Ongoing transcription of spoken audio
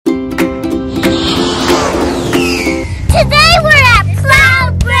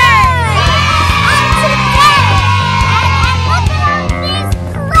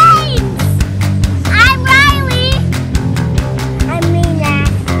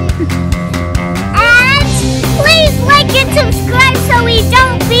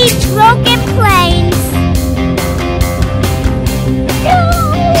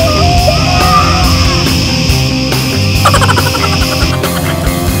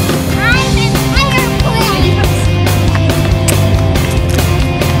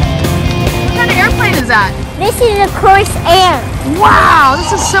This is of course air. Wow,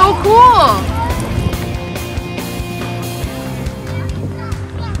 this is so cool.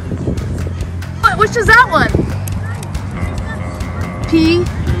 Which is that one? P?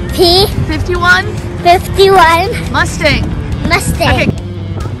 51? 51. Mustang. Mustang. Okay.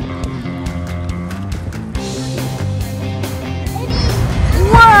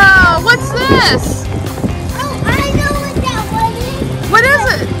 Whoa, what's this? Oh, I know what that one is. What is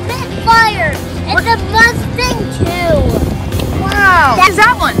it? Spitfire. It's a Mustang too. Wow. What is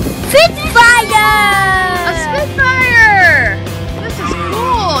that one? Spitfire. A Spitfire. This is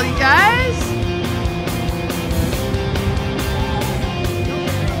cool, you guys.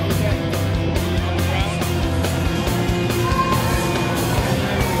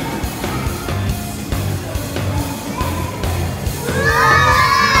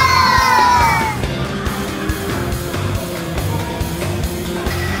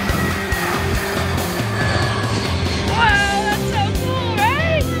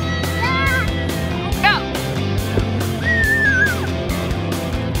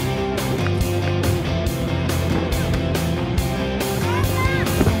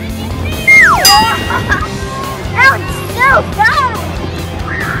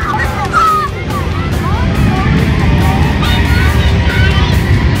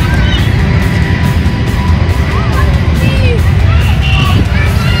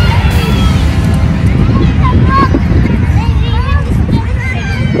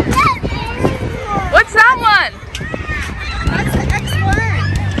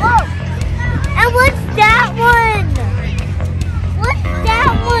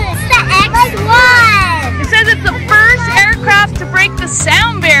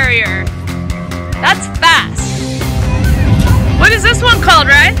 Sound barrier. That's fast. What is this one called,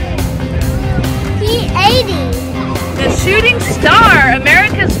 right? P-80. The Shooting Star,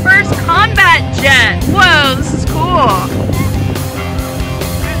 America's first combat jet. Whoa, this is cool.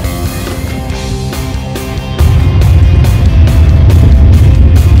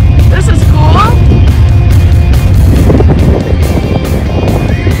 This is cool.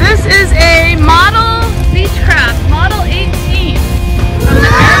 This is a model Beechcraft, Model 18. From the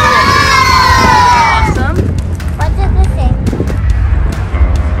awesome. What does this say?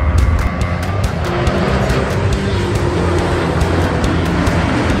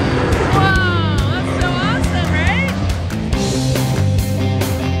 Whoa, that's so awesome, right?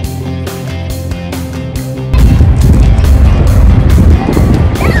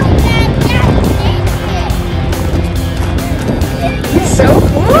 It's so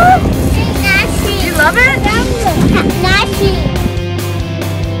cool. Nashy. You love it? Nashy.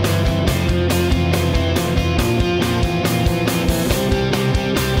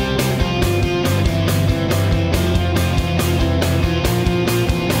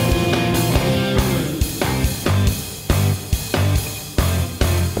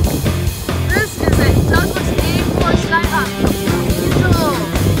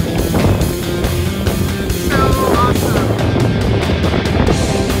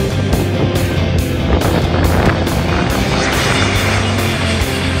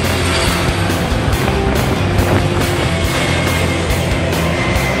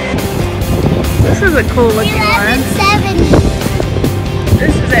 This is a cool looking one. 1170.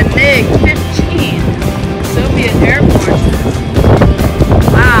 This is a MiG-15 Soviet Air Forces.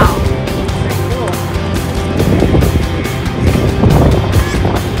 Wow. Pretty cool.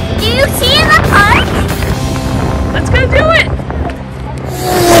 Do you see in the park? Let's go do it.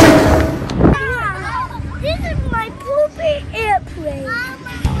 This is my poopy airplane.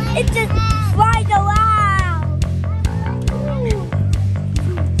 It just flies around.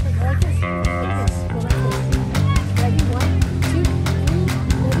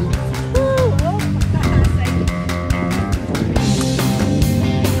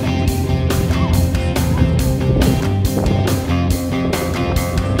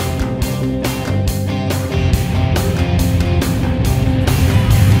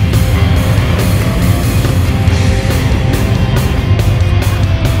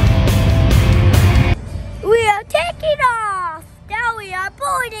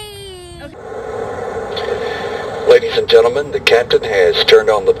 Ladies and gentlemen, the captain has turned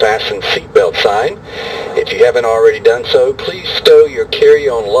on the fasten seatbelt sign. If you haven't already done so, please stow your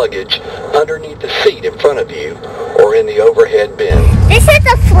carry-on luggage underneath the seat in front of you or in the overhead bin. This is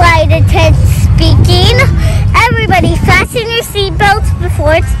the flight attendant speaking. Everybody fasten your seatbelts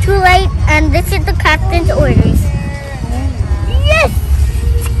before it's too late, and this is the captain's orders. Yes!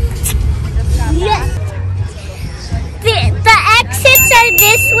 Yes! The exits are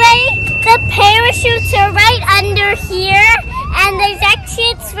this way. The parachutes are right under here, and there's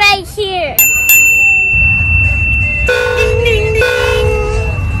exits right here.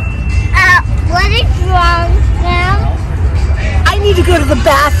 What is wrong now? I need to go to the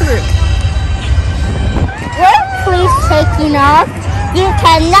bathroom. We're please taking off. You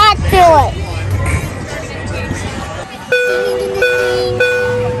cannot do it.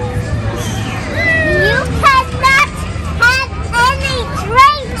 You cannot have any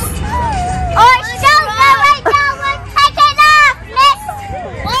drinks or soda right now. We're taking off, miss.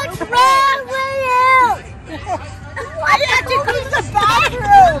 What's wrong with you? I have to go to the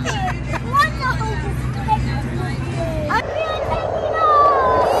bathroom. I'm taking off.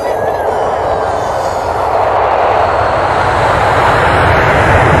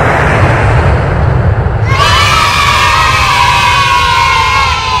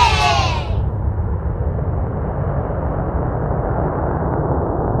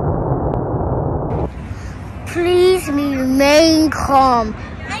 Please remain calm.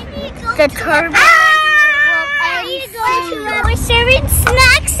 The turbine will end soon. We're serving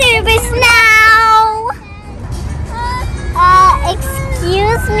snack service now.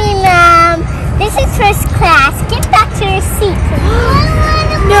 Excuse me, ma'am. This is first class. Get back to your seat.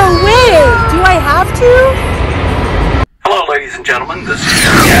 No way. Do I have to? Hello, ladies and gentlemen. This is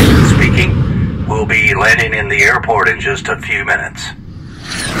your captain speaking. We'll be landing in the airport in just a few minutes.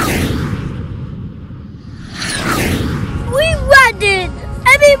 We landed!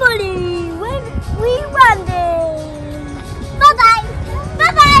 Everybody! We landed! Bye-bye!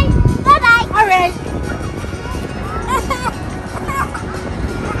 Bye-bye! Bye-bye! Alright.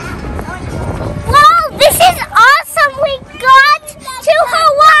 Wow! This is awesome! We got to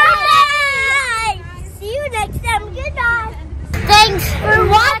Hawaii! See you next time. Goodbye! Thanks for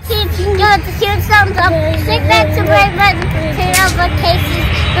watching. Give us a huge thumbs up. Click that subscribe button. Turn on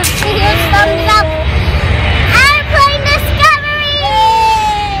notifications. Give us a huge thumbs up.